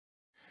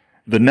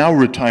The now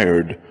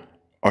retired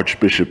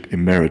Archbishop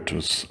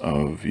Emeritus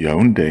of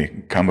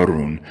Yaoundé,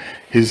 Cameroon,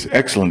 His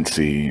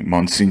Excellency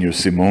Monsignor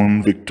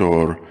Simon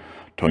Victor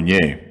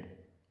Tonye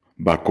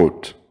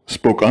Bakot,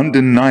 spoke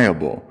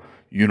undeniable,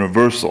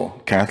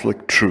 universal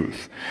Catholic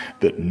truth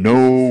that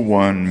no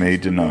one may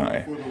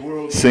deny.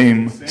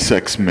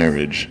 Same-sex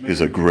marriage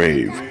is a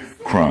grave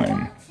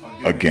crime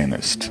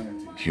against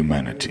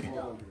humanity.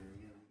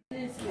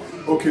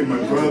 Okay, my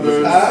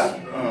brothers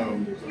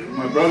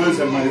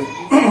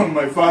and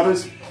my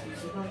fathers,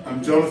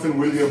 I'm Jonathan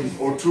William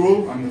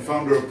O'Toole. I'm the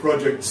founder of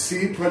Project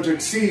C.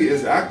 Project C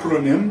is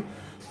acronym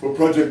for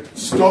Project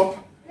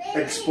Stop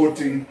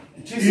Exporting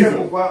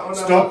Evil.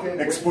 Stop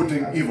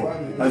Exporting Evil,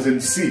 as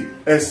in C,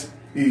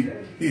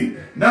 S-E-E.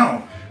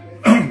 Now,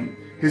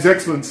 His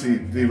Excellency,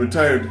 the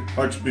retired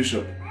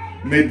Archbishop,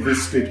 made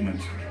this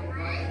statement.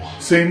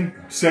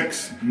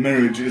 Same-sex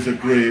marriage is a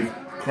grave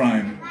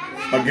crime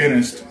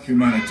against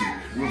humanity.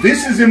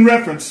 This is in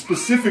reference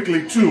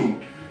specifically to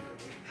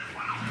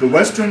the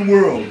Western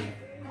world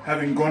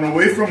having gone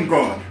away from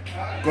God,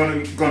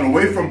 gone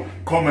away from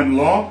common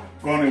law,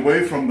 gone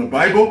away from the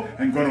Bible,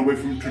 and gone away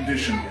from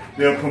tradition.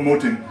 They are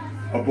promoting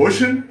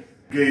abortion,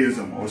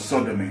 gayism, or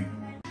sodomy.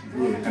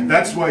 And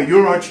that's why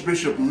your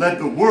Archbishop led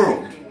the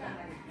world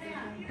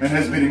and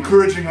has been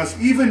encouraging us,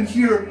 even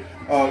here,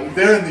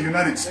 there in the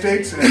United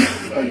States,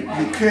 and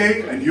UK,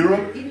 and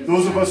Europe,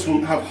 those of us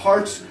who have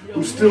hearts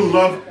who still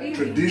love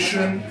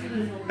tradition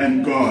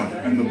and God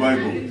and the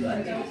Bible.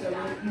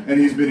 And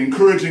he's been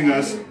encouraging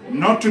us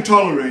not to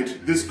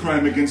tolerate this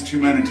crime against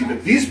humanity,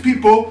 that these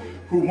people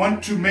who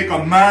want to make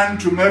a man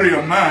to marry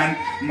a man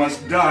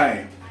must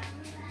die.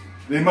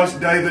 They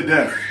must die the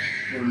death.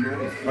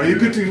 Are you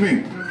getting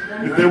me?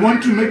 If they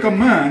want to make a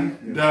man,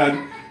 Dad,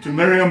 to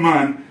marry a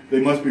man,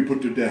 they must be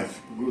put to death.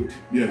 Good.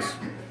 Yes.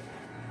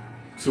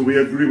 So we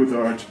agree with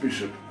our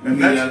Archbishop. And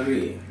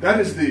that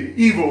is the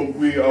evil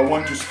we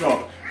want to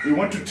stop. We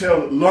want to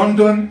tell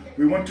London,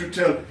 we want to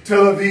tell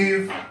Tel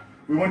Aviv,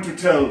 we want to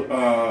tell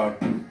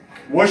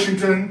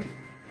Washington,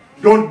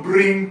 don't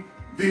bring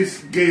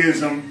this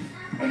gayism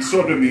and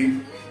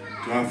sodomy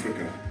to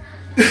Africa,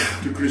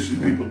 to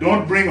Christian people.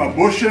 Don't bring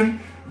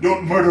abortion,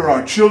 don't murder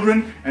our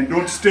children, and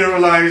don't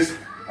sterilize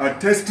our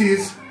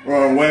testes or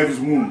our wives'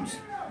 wombs.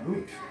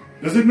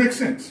 Does it make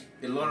sense?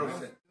 A lot of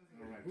sense.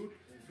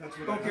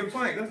 Okay,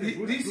 fine.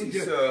 This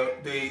is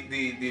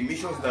the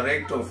missions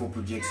director for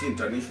Project C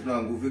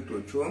International,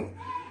 Victor Chong,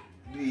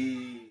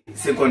 the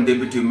second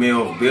deputy mayor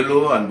of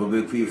Bello and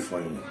Bobekwi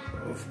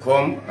of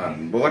Com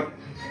and Bot,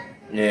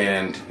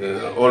 and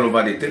all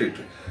over the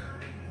territory.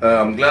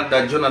 I'm glad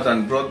that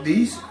Jonathan brought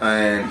this,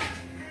 and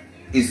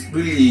it's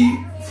really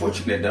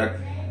fortunate that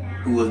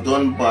it was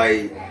done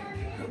by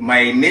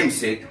my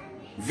namesake,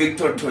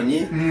 Victor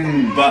Tonye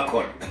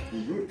Bakot.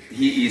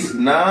 He is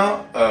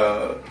now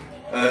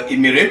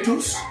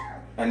emeritus,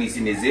 and he's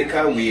in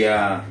Ezeka. We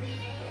are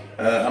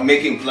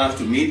making plans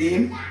to meet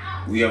him.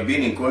 We have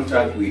been in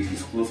contact with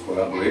his close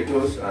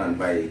collaborators, and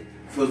by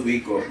first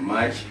week of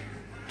March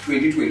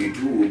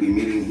 2022, we'll be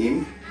meeting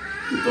him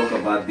to talk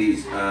about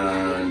this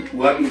and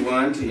what we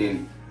want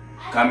in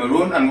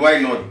Cameroon, and why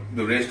not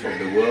the rest of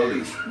the world.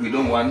 Is we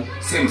don't want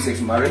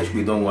same-sex marriage,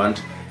 we don't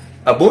want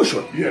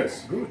abortion.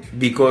 Yes, good.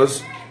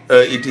 Because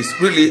it is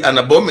really an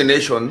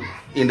abomination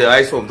in the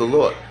eyes of the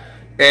Lord.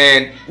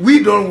 And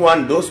we don't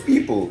want those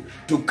people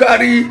to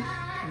carry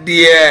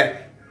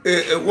their,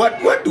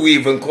 what do we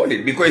even call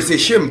it? Because it's a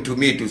shame to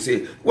me to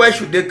say, why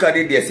should they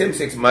carry their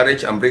same-sex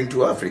marriage and bring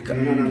to Africa?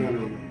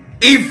 No.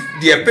 If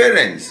their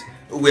parents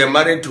were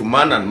married to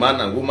man and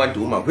woman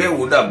to woman, where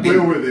would that be?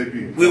 Where would they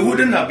be? We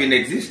wouldn't have been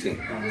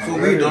existing. So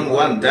we don't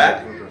want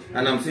that.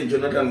 And I'm saying,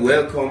 Jonathan,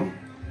 welcome.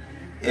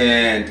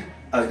 And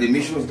as the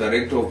missions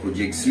director of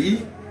Project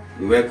C,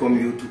 we welcome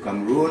you to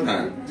Cameroon,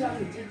 and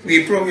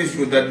we promise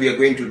you that we are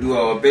going to do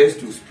our best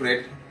to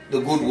spread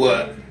the good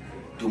word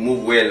to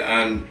move well.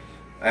 And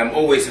I'm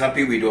always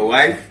happy with your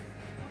wife.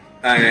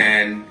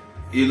 And,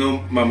 you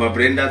know, Mama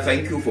Brenda,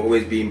 thank you for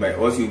always being by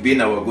us. You've been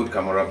our good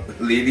camera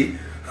lady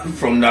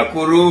from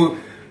Nakuru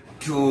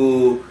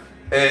to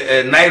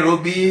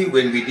Nairobi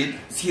when we did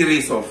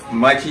series of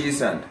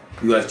matches, and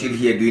you are still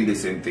here doing the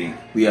same thing.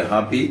 We are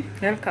happy.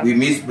 Welcome. We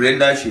miss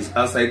Brenda, she's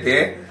outside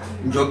there.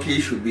 Njoki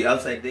should be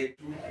outside there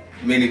too.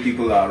 Many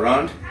people are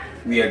around.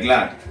 We are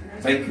glad.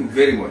 Thank you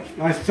very much.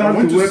 I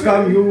start to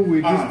welcome you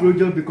with this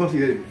project because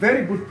it's a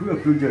very good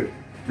project.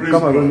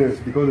 Cameroonians,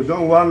 because we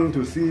don't want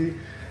to see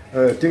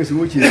things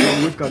which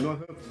cannot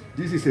help.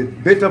 This is a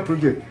better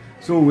project.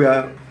 So we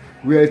are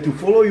to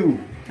follow you.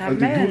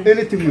 Amen. And to do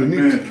anything you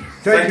need.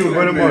 Thank you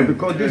very much,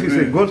 because this is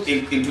a good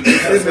image.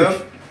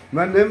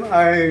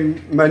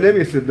 My name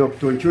is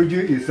Dr.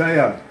 Choji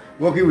Isaiah,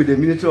 working with the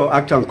Ministry of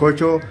Art and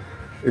Culture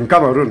in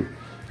Cameroon.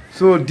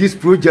 So this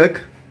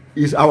project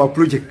is our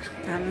project.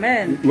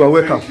 Amen. You are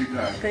welcome.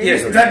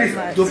 Yes, that is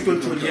Dr.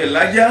 Choji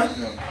Elijah.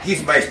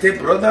 He's my step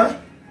brother,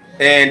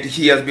 and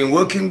he has been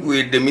working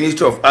with the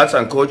Ministry of Arts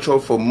and Culture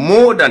for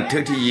more than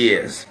 30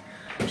 years.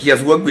 He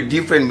has worked with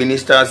different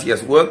ministers, he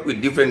has worked with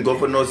different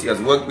governors, he has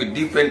worked with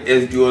different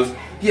SDOs,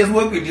 he has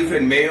worked with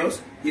different mayors,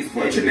 It's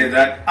fortunate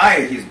that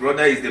his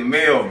brother, is the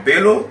mayor of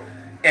Bello,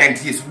 and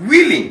he's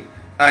willing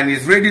and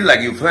he's ready,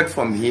 like you've heard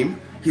from him,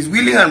 he's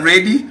willing and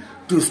ready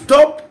to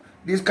stop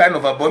this kind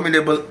of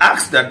abominable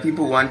acts that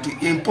people want to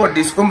import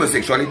this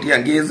homosexuality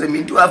and gayism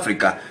into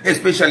Africa,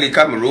 especially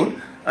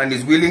Cameroon, and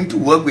is willing to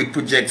work with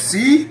Project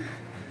C,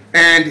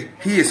 and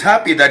he is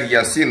happy that he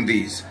has seen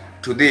this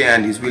today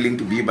and is willing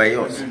to be by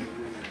us.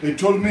 They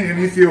told me in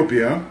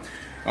Ethiopia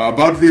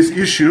about this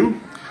issue.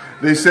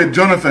 They said,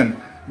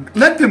 Jonathan,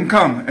 let them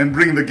come and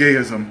bring the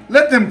gayism.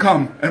 Let them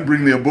come and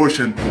bring the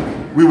abortion.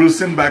 We will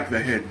send back the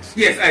heads.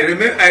 Yes, I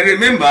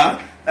remember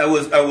I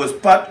was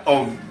part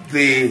of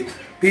the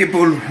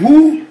people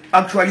who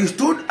actually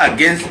stood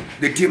against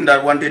the team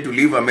that wanted to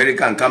leave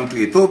America and come to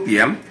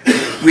Ethiopia.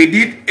 We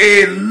did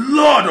a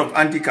lot of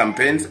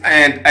anti-campaigns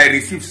and I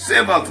received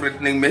several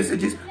threatening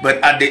messages, but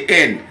at the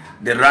end,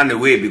 they ran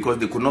away because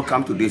they could not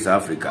come to this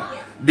Africa.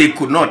 They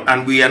could not,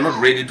 and we are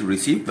not ready to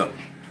receive them.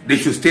 They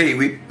should stay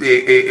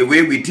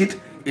away with it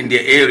in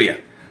their area.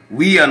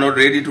 We are not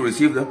ready to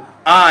receive them.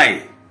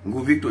 I,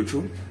 Ngu Victor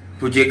Chu,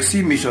 Project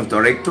C Missions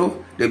Director,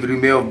 Deputy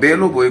Mayor of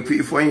Bello,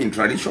 in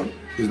tradition,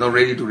 is not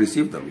ready to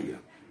receive them here.